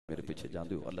میرے پیچھے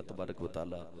جاندے ہو اللہ تبارک و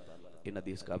تعالی انہاں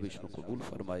دی اس کاوش نو قبول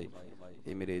فرمائے.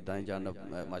 یہ میرے دائیں جانب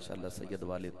ماشاءاللہ سید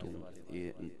والے تو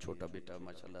یہ چھوٹا بیٹا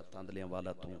ماشاءاللہ تاندلیاں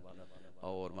والا تو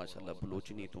اور ماشاءاللہ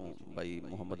بلوچنی تو بھائی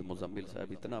محمد مزمل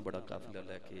صاحب اتنا بڑا قافلہ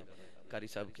لے کے قاری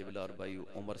صاحب قبلہ اور بھائی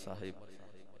عمر صاحب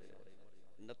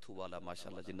نتھو والا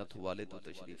ماشاءاللہ جی نتھو والے تو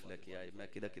تشریف لے کے آئے. میں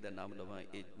کدہ نام لواں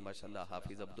ماشاءاللہ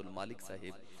حافظ عبد المالک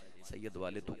صاحب سید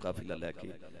والے تو قافلہ لے کے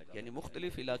یعنی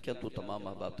مختلف علاقے تو تمام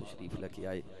احباب تشریف لے کے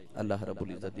آئے. اللہ رب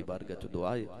العزت دی بارگاہ چ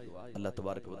دعا ہے اللہ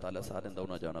تبارک و تعالی سارے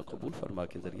دونا جانا قبول فرما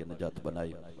کے ذریعہ نجات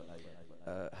بنائے.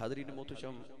 حاضرین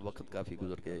محتشم وقت کافی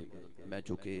گزر گئے. میں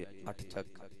چونکہ 8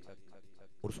 چک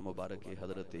عرس مبارک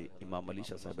حضرت امام علی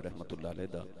شاہ صاحب رحمت اللہ علیہ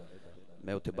دا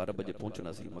میں اتنے 12 بجے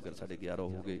پہنچنا سی مگر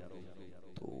 11:30 ہو گئے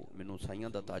تو مینوں سائیاں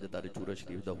دا تاجدار چورا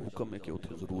شریف دا حکم ہے کہ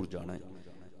اتنے ضرور جانا ہے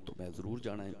تو میں ضرور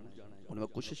جانا ہے. اور میں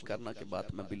کوشش کرنا کہ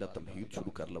بات میں بلا تمہید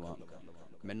شروع کر لواں.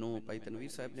 مینوں بھائی تنویر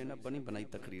صاحب نے نا بنی بنائی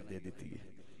تقریر دے دیتی ہے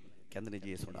کہندے نے جی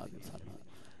یہ سنا دے سانوں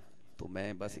تو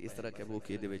میں بس اس طرح کہ وہ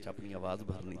کہ دے وچ اپنی آواز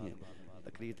بھرنی ہے.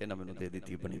 تقریر تے نہ مینوں دے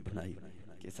دیتی بنی بنائی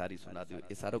کہ ساری سنا دیو.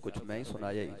 یہ سارا کچھ میں ہی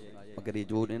سنایا ہی مگر یہ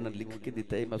جو انہوں نے لکھ کے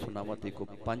دیتا ہے میں سناواں تے کو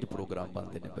 5 پروگرام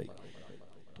بنتے نے بھائی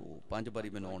تو 5 باری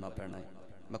مینوں آنا پینا ہے.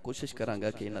 میں کوشش کراں گا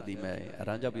کہ انہاں دی میں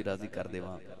رانجھا بھی راضی کر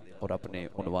دیواں اور اپنے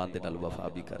عنوان دے نال وفا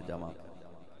بھی کر جاواں.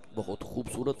 بہت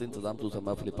خوبصورت انتظام تو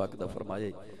محفل پاک دا فرمایا.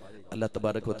 اللہ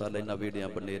تبارک و تعالی انہاں ویڑیاں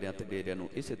بنیریاں تے ڈیریاں نو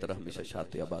اسی طرح ہمیشہ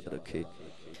شاد آباد رکھے.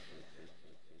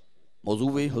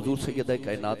 موضوع حضور سیدہ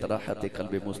کائنات راحت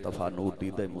قلب مصطفیٰ نور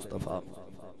دیدہ مصطفیٰ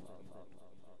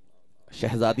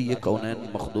شہزادی کونین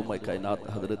مخدوم کائنات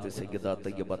حضرت سیدہ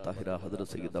طیبہ طاہرہ حضرت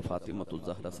سیدہ فاطمہ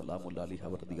الزہرہ سلام اللہ علیہ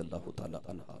ورضی اللہ تعالی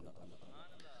عنہ.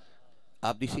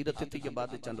 آپ دی سیرت طیبہ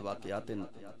دے چند واقعات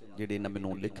جڑے نہ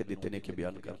مینوں لکھ دیتے نے کہ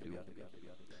بیان کر دیو.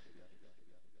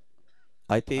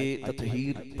 آیت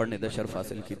تطہیر پڑھنے دا شرف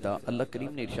حاصل کیتا. اللہ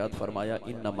کریم نے ارشاد فرمایا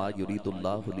انما یرید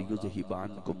اللہ لیذہب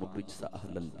عنکم الرجس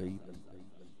اہل البیت.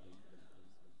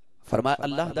 فرمایا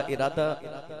اللہ دا ارادہ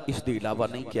اس دے علاوہ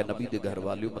نہیں کہ نبی دے گھر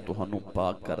والیوں میں تہانوں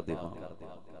پاک کر دے ماں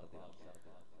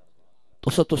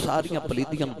تو ساریاں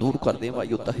پلیدیاں دور کر دے ماں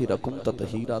یطہرکم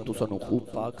تطہیرا تو سانو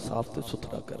خوب پاک صاف تے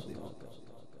ستھرا کر دے.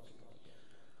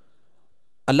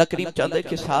 اللہ کریم چاہتا ہے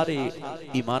کہ سارے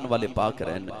ایمان والے پاک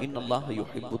رہن. ان اللہ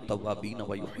یحب التوابین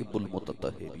و یحب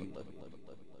المتطہرین.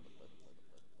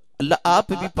 اللہ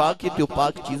آپ بھی پاک ہے تو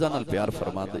پاک چیزاں نال پیار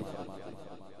فرما دے.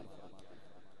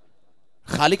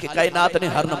 خالق کائنات نے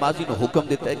ہر نمازی نو حکم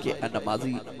دیتا ہے کہ اے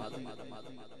نمازی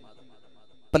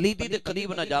پلیدی دے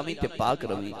قریب نہ جاویں تے پاک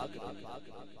رویں.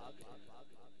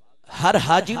 ہر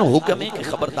حاجی نو حکم ہے کہ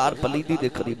خبردار پلیدی دے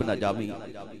قریب نہ جاویں.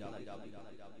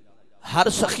 ہر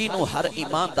سخی نو ہر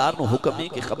ایماندار نو حکم ہے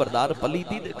کہ خبردار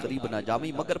پلیدی دے قریب نہ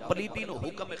جاویں مگر پلیدی نو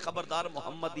حکم ہے خبردار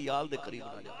محمد دی آل دے قریب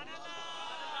نہ جاویں.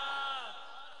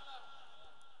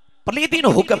 پلیدی نو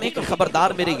حکم ہے کہ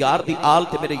خبردار میرے یار دی آل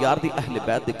تے میرے یار دی اہل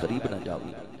بیت دے قریب نہ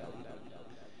جاویں.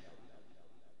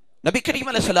 نبی کریم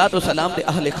علیہ السلام دے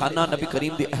اہل خانہ نبی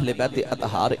کریم دے اہل بیت دے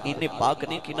اطہار انہیں پاک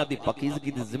نے کہ نہ دی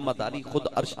پاکیزگی دی ذمہ داری خود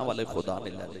عرشاں والے خدا نے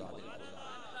لے لے.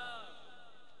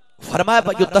 فرمایا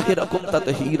فَيُطَهِرَكُمْ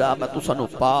تَطْهِيرًا میں تسانو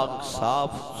پاک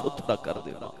صاف ستھرا کر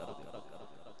دینا.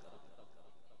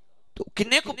 تو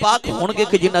کنے کو پاک ہونگے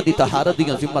کہ جنہ دی طہارت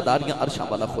دیاں ذمہ داریاں عرشاں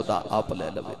والا خدا آپ لے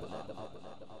لے.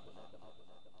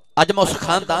 آج میں اس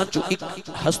خاندان چو ایک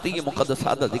ہستی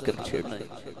مقدسہ دا ذکر چھیڑنا ہے.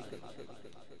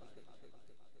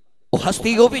 وہ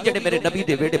ہستی ہو بھی جنہیں میرے نبی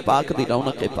دے ویڑے پاک دی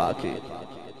رونق پاک ہے.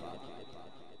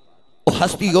 وہ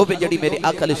ہستی ہو بھی جنہیں میرے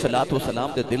آقا علیہ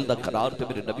السلام دے دل دا قرار تے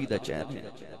میرے نبی دا چین ہے.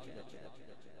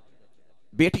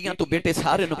 بیٹیاں تو بیٹے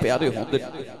سارے نو پیارے ہوں دے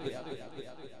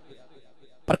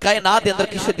پر کائنات دے اندر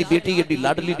کسی دی بیٹی یہ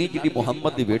لاڈلی نہیں جنہی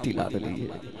محمد دی بیٹی لاڈلی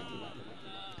ہے.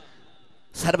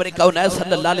 سرور کونین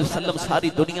صلی اللہ علیہ وسلم ساری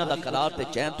دنیا دا قرار تے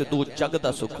چین تے دو جگ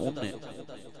دا سکون نے.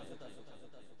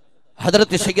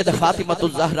 حضرت سیدہ فاطمہ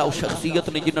الزہرہ و شخصیت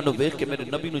نے جنہوں نے ویکھ کے میرے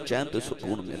نبی نو چین تے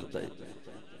سکون ملتا ہے.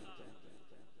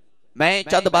 میں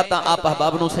چند باتاں آپ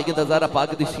احباب نو سیدہ زہرہ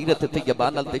پاک دی سیرت طیبہ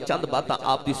نال تے چند باتاں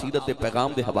آپ دی سیرت دے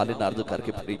پیغام دے حوالے نارض کر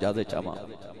کے پھر اجازت چاہواں.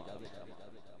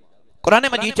 قرآن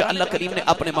مجید چا اللہ کریم نے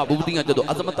اپنے معبودیاں جدو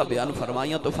عظمتہ بیان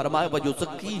فرمائیاں تو فرمایا وجو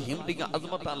زکی ہمدیاں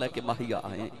عظمتہ لے کے مہیا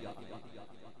آئیں.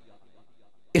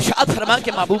 ارشاد فرما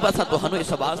کے محبوبہ سا تو ہنو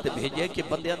اس آواز دے بھیجے کہ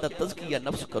بندیاں دا تزکیہ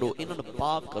نفس کرو انہوں نے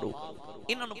پاک کرو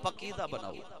انہوں نے پاکیزہ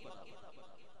بناؤ.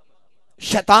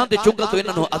 شیطان دے چنگل تو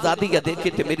انہوں نے آزادیہ دے کے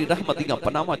تے میری رحمتیاں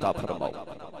پناہ عطا فرماؤ.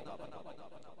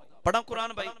 پڑھا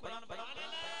قرآن بھائی.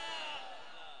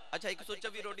 اچھا ایک سوچا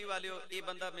بھی روڈی والے ہو یہ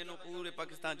بندہ میں نے پورے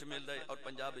پاکستان چ ملدا ہے اور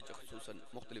پنجاب وچ خصوصاً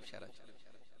مختلف شہراں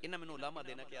چ انہاں میں علماء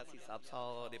دینا کہ آسی صاحب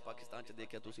سارے پاکستان چ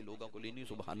دیکھیا تسی لوگاں کو لینی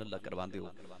سبحان اللہ کرواندے ہو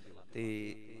تے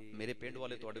میرے پنڈ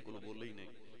والے تواڈے کولوں بولے ہی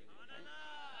نہیں.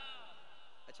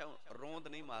 اچھا روند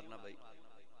نہیں مارنا بھائی,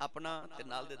 اپنا تے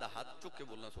نال دے دا ہاتھ چک کے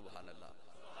بولنا سبحان اللہ.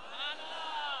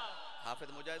 حافظ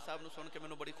مجاہد صاحب نو سن کے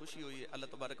مینوں بڑی خوشی ہوئی ہے. اللہ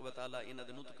تبارک و تعالی انہاں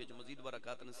دے نطق وچ مزید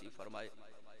برکات نصیب فرمائے.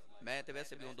 میں تے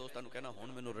ویسے بھی ہوں دوستاں نو کہنا ہن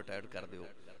مینوں ریٹائرڈ کر دیو.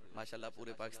 ماشاءاللہ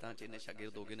پورے پاکستان چ انہیں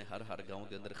شاگرد ہو گئے نے, ہر گاؤں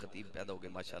دے اندر خطیب پیدا ہو گئے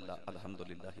ماشاءاللہ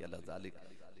الحمدللہ علی ذالک.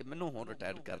 تے مینوں ہن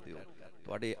ریٹائرڈ کر دیو.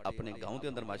 تواڈے اپنے گاؤں دے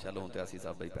اندر ماشاءاللہ ہن تے آسی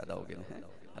صاحب بھائی پیدا ہو گئے نے.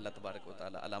 اللہ تبارک و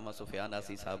تعالی علامہ سفیان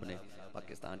آسی صاحب نے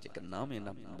پاکستان چ ایک نام ہے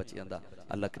نا بچیاں دا.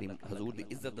 اللہ کریم حضور دی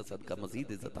عزت دا صدقہ مزید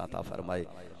عزت عطا فرمائے.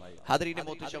 حاضرین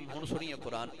محتشم ہن سنیے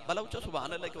قرآن بلا اچھا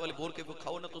سبحان اللہ کے والے بول کے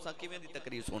کھاؤ نا. تساں کیویں دی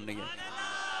تقریر سننی ہے؟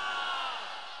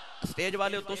 سٹیج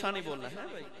والے تساں نہیں بولنا ہے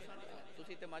بھائی.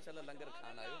 تسی تے ماشاءاللہ لنگر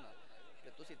کھانا آئے ہو نا, تے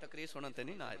تسی تقریر سنن تے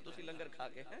نہیں نہ آئے. تسی لنگر کھا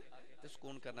کے ہیں تے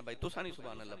سکون کرنا بھائی. تساں نہیں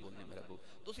سبحان اللہ بولنے میرا بو,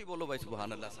 تسی بولو بھائی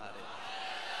سبحان اللہ سارے.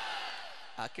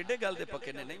 کڈے گل دے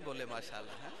پکے نے نہیں بولے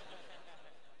ماشاءاللہ.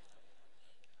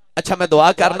 اچھا میں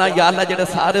دعا کرنا یا اللہ جڑے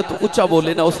سارے تو اچھا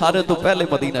بولے نا وہ سارے تو پہلے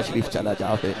مدینہ شریف چلا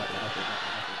جاوے.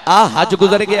 حج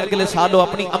گزر گئے اگلے سالوں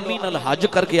اپنی امی نال حج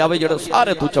کر کے آوے جڑے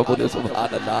سارے تو اچھا بولے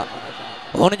سبحان اللہ.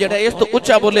 ہن جڑے اس تو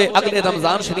اچھا بولے اگلے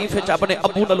رمضان شریف وچ اپنے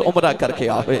ابو نال عمرہ کر کے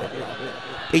آوے.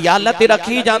 یا اللہ تیرا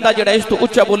کی جاندا جڑا اس تو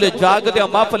اچھا بولے جاگ دے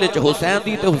محفل وچ حسین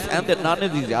دی تے حسین دے نانے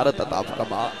دی زیارت عطا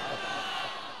فرما.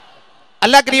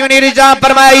 اللہ کریم نے رجا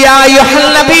فرمایا یا ایھا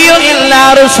النبی الا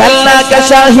رسلناک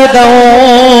شاہدا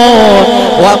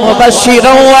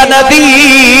ومبشرا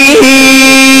ونذیرا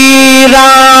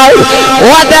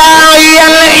وداعیا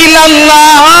الی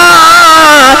اللہ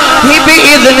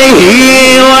باذنہ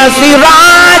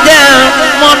وسراجا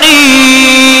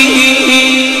منیرا.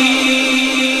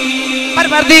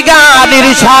 پروردگار نے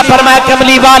ارشاد فرمایا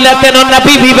کملی والے تینوں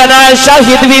نبی بھی بنایا,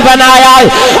 شاہد بھی بنایا ہے,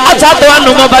 اچھا تو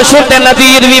انہوں مبشر تے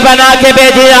نذیر بھی بنا کے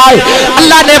بھیجے آئے.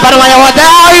 اللہ نے فرمایا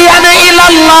وداعیا الی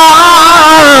اللہ,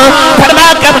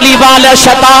 فرمایا کملی والے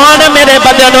شیطان میرے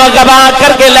بدن کو گواہ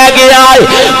کر کے لے گیا ہے.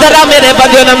 ذرا میرے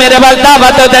بدن میرے بل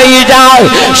دعوت دئی جائے.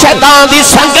 شیطان دی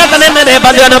سنگت نے میرے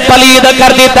بدن پلید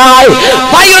کر دیتا ہے.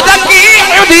 وَيُذَكِّي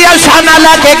دیا شانہ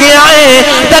لگے گیا ہے.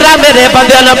 ذرا میرے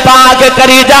بدن پاک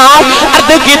کری جا. عرض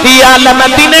کی دیا اللہ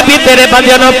دن بھی تیرے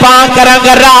بدن پاک کریں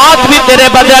گا, رات بھی تیرے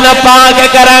بدن پاک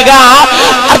کریں گا.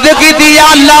 عرض کی دیا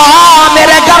اللہ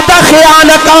میرے گھر کا خیال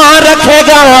کہاں رکھے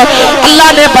گا؟ اللہ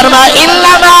نے فرمایا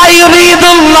انما یرید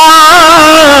اللہ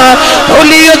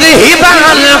لیذھب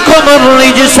عنکم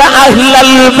الرجس اہل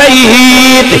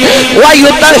البیت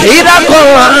ویطہرکم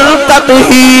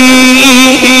تطہیرا.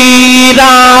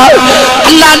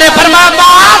 اللہ نے فرمایا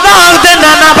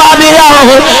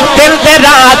دن تے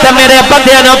رات میرے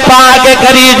بدن پاک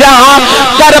کری جا.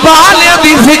 گھر والے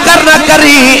بھی فکر نہ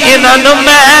کری انہوں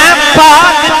میں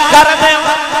پاک کر دے.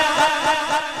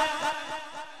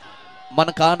 من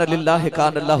کان للہ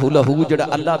کان اللہ لہو, جڑا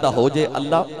اللہ دا ہو جے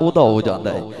اللہ او دا ہو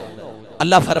جاندہ ہے.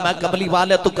 اللہ فرمایا کملی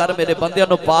والے تو کر میرے بندے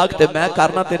نو پاک تے میں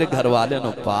کرنا تیرے گھر والے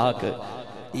نو پاک.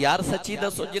 یار سچی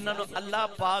دسو جنہاں نو اللہ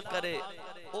پاک کرے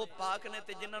او پاک نے,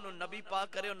 تے جنہاں نو نبی پاک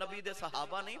کرے او نبی دے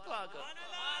صحابہ نہیں پاک.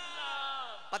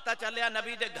 پتہ چلیا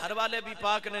نبی دے گھر والے بھی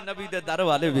پاک نے, نبی دے در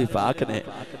والے بھی پاک نے.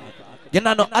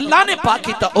 جنہاں نو اللہ نے پاک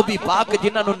کیتا او بھی پاک,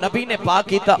 جنہاں نو نبی نے پاک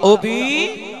کیتا او بھی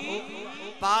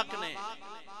پاک نے.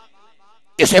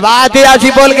 اس بات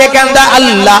آجی بول کے کہندہ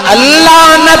اللہ اللہ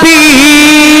نبی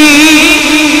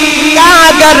کا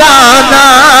گرانا,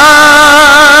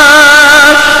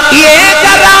 یہ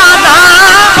گرانا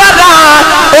برا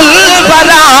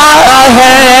البرا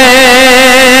ہے.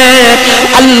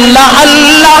 اللہ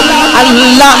اللہ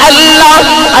اللہ اللہ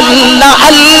اللہ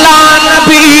اللہ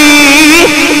نبی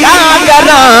کا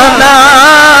گرانا,